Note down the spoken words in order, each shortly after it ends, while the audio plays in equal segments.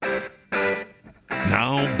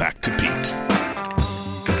Now back to Pete.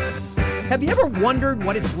 Have you ever wondered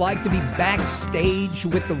what it's like to be backstage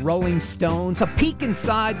with the Rolling Stones? A peek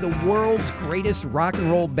inside the world's greatest rock and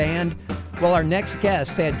roll band? Well, our next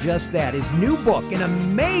guest had just that. His new book, an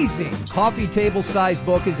amazing coffee table-sized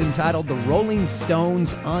book, is entitled The Rolling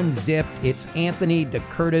Stones Unzipped. It's Anthony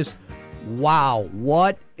DeCurtis. Wow,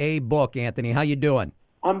 what a book, Anthony. How you doing?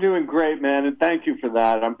 I'm doing great, man, and thank you for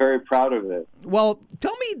that. I'm very proud of it. Well,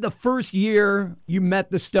 tell me the first year you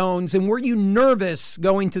met the Stones, and were you nervous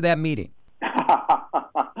going to that meeting?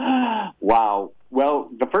 Wow.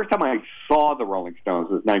 Well, the first time I saw the Rolling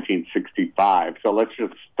Stones was 1965, so let's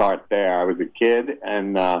just start there. I was a kid,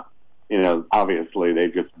 and, obviously they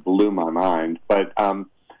just blew my mind. But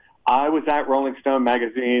I was at Rolling Stone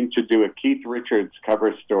magazine to do a Keith Richards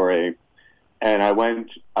cover story, and I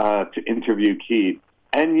went to interview Keith.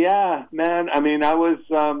 And yeah, man, I don't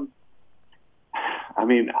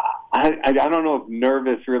know if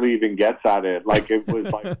nervous really even gets at it. Like, it was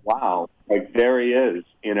like, wow, like, there he is,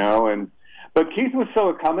 but Keith was so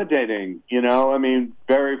accommodating,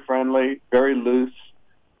 very friendly, very loose.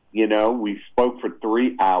 We spoke for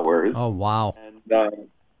 3 hours. Oh, wow. And,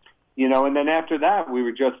 and then after that, we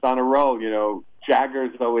were just on a roll.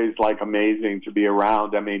 Jagger's always, like, amazing to be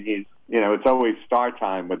around. I mean, he's, it's always star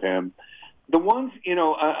time with him. The ones,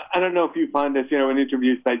 I don't know if you find this, in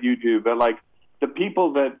interviews that you do, but, like, the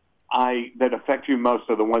people that affect you most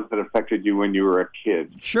are the ones that affected you when you were a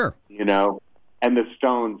kid. Sure. And the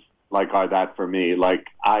Stones, like, are that for me. Like,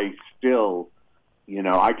 I still,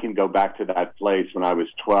 I can go back to that place when I was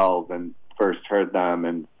 12 and first heard them,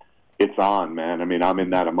 and it's on, man. I mean, I'm in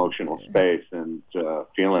that emotional space and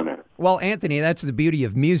feeling it. Well, Anthony, that's the beauty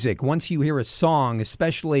of music. Once you hear a song,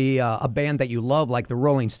 especially a band that you love like the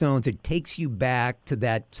Rolling Stones, it takes you back to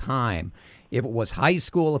that time. If it was high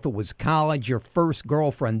school, if it was college, your first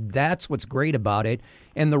girlfriend, that's what's great about it.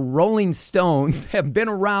 And the Rolling Stones have been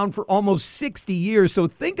around for almost 60 years, so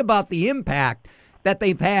think about the impact that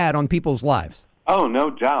they've had on people's lives. Oh, no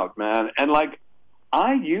doubt, man. And, like,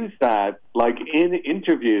 I use that, like, in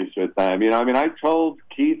interviews with them. I told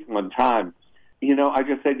Keith one time, I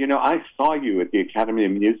just said, I saw you at the Academy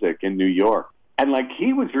of Music in New York. And, like,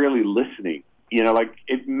 he was really listening. Like,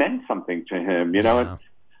 it meant something to him, Yeah. And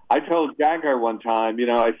I told Jagger one time,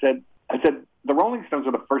 I said, the Rolling Stones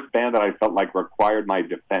were the first band that I felt like required my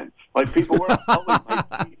defense. Like, people were my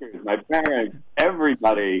teachers, my parents,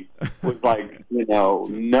 everybody was like,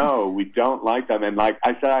 no, we don't like them. And, like,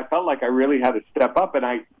 I said, I felt like I really had to step up, and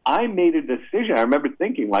I made a decision. I remember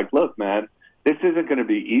thinking, like, look, man, this isn't going to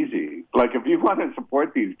be easy. Like, if you want to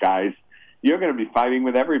support these guys, you're going to be fighting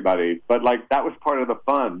with everybody. But, like, that was part of the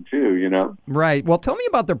fun, too, Right. Well, tell me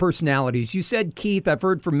about their personalities. You said Keith, I've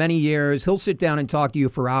heard for many years, he'll sit down and talk to you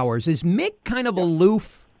for hours. Is Mick kind of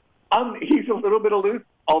aloof? He's a little bit aloof,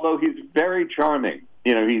 although he's very charming.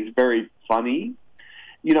 He's very funny.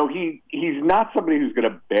 He's not somebody who's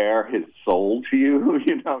going to bare his soul to you.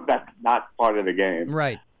 That's not part of the game.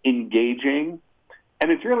 Right. Engaging. And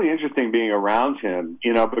it's really interesting being around him,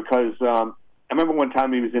 because I remember one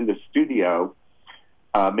time he was in the studio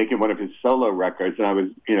making one of his solo records, and I was,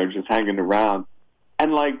 just hanging around.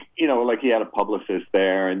 And, like he had a publicist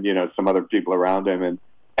there and, some other people around him. And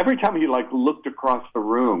every time he, like, looked across the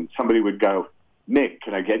room, somebody would go, Mick,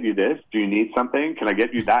 can I get you this? Do you need something? Can I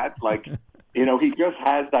get you that? Like, he just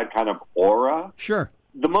has that kind of aura. Sure.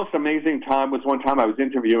 The most amazing time was one time I was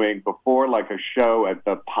interviewing before, like, a show at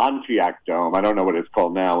the Pontiac Dome. I don't know what it's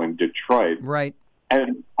called now, in Detroit. Right.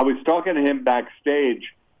 And I was talking to him backstage,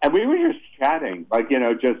 and we were just chatting. Like,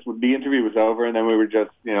 just the interview was over, and then we were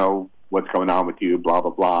just, what's going on with you, blah,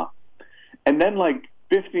 blah, blah. And then, like,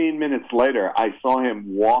 15 minutes later, I saw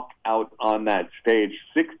him walk out on that stage.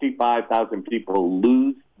 65,000 people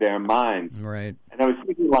lose their minds. Right. And I was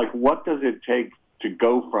thinking, like, what does it take to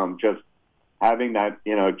go from just having that,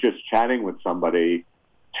 just chatting with somebody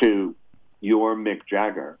to your Mick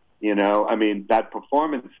Jagger? That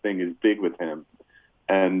performance thing is big with him.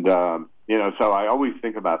 And, so I always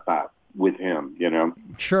think about that with him,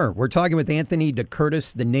 Sure. We're talking with Anthony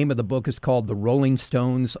DeCurtis. The name of the book is called The Rolling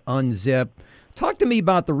Stones Unzipped. Talk to me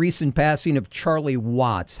about the recent passing of Charlie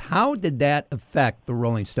Watts. How did that affect the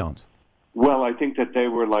Rolling Stones? Well, I think that they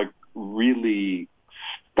were, like, really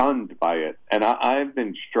stunned by it. And I've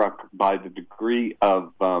been struck by the degree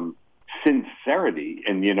of sincerity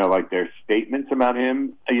in, like, their statements about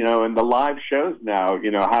him. And the live shows now,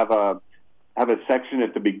 have a section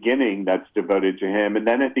at the beginning that's devoted to him. And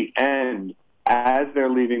then at the end, as they're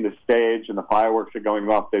leaving the stage and the fireworks are going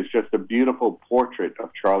off, there's just a beautiful portrait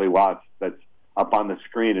of Charlie Watts that's up on the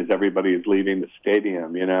screen as everybody is leaving the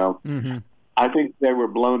stadium, Mm-hmm. I think they were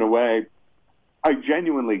blown away. I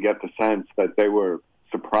genuinely get the sense that they were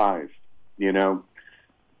surprised,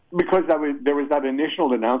 because there was that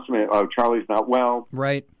initial announcement, oh, Charlie's not well.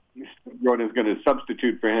 Right. Jordan's going to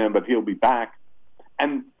substitute for him, but he'll be back.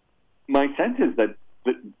 And my sense is that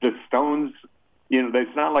the Stones,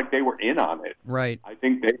 it's not like they were in on it. Right. I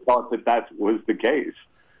think they thought that was the case.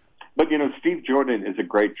 But, Steve Jordan is a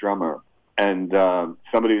great drummer and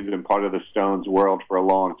somebody who's been part of the Stones world for a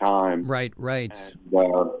long time. Right. And,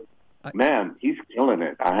 man, he's killing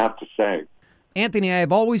it, I have to say. Anthony,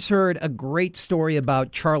 I've always heard a great story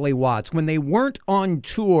about Charlie Watts. When they weren't on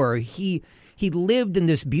tour, he lived in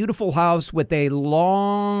this beautiful house with a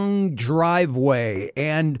long driveway.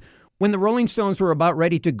 And when the Rolling Stones were about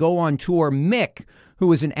ready to go on tour, Mick, who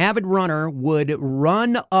was an avid runner, would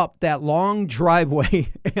run up that long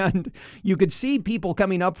driveway, and you could see people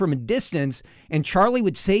coming up from a distance, and Charlie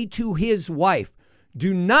would say to his wife,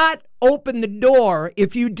 "Do not open the door.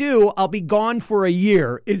 If you do, I'll be gone for a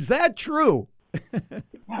year." Is that true?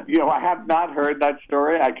 I have not heard that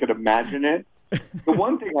story. I could imagine it. The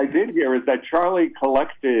one thing I did hear is that Charlie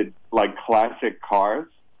collected, classic cars.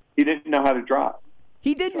 He didn't know how to drive.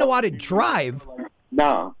 He didn't know how to drive?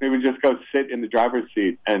 No, he would just go sit in the driver's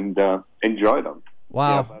seat and enjoy them.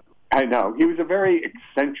 Wow. Yeah, I know. He was a very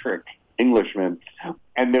eccentric Englishman.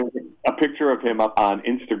 And there was a picture of him up on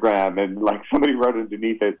Instagram, and somebody wrote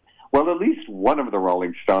underneath it, well, at least one of the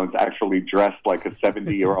Rolling Stones actually dressed like a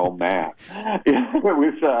 70-year-old man. It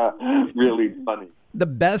was really funny. The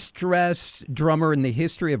best dressed drummer in the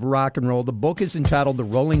history of rock and roll. The book is entitled The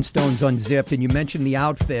Rolling Stones Unzipped, and you mentioned the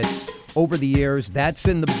outfits over the years. That's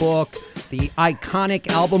in the book. The iconic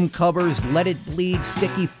album covers, Let It Bleed,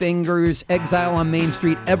 Sticky Fingers, Exile on Main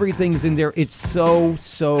Street, everything's in there. It's so,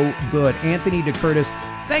 so good. Anthony DeCurtis,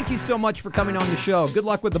 thank you so much for coming on the show. Good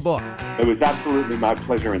luck with the book. It was absolutely my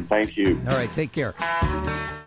pleasure, and thank you. All right, take care.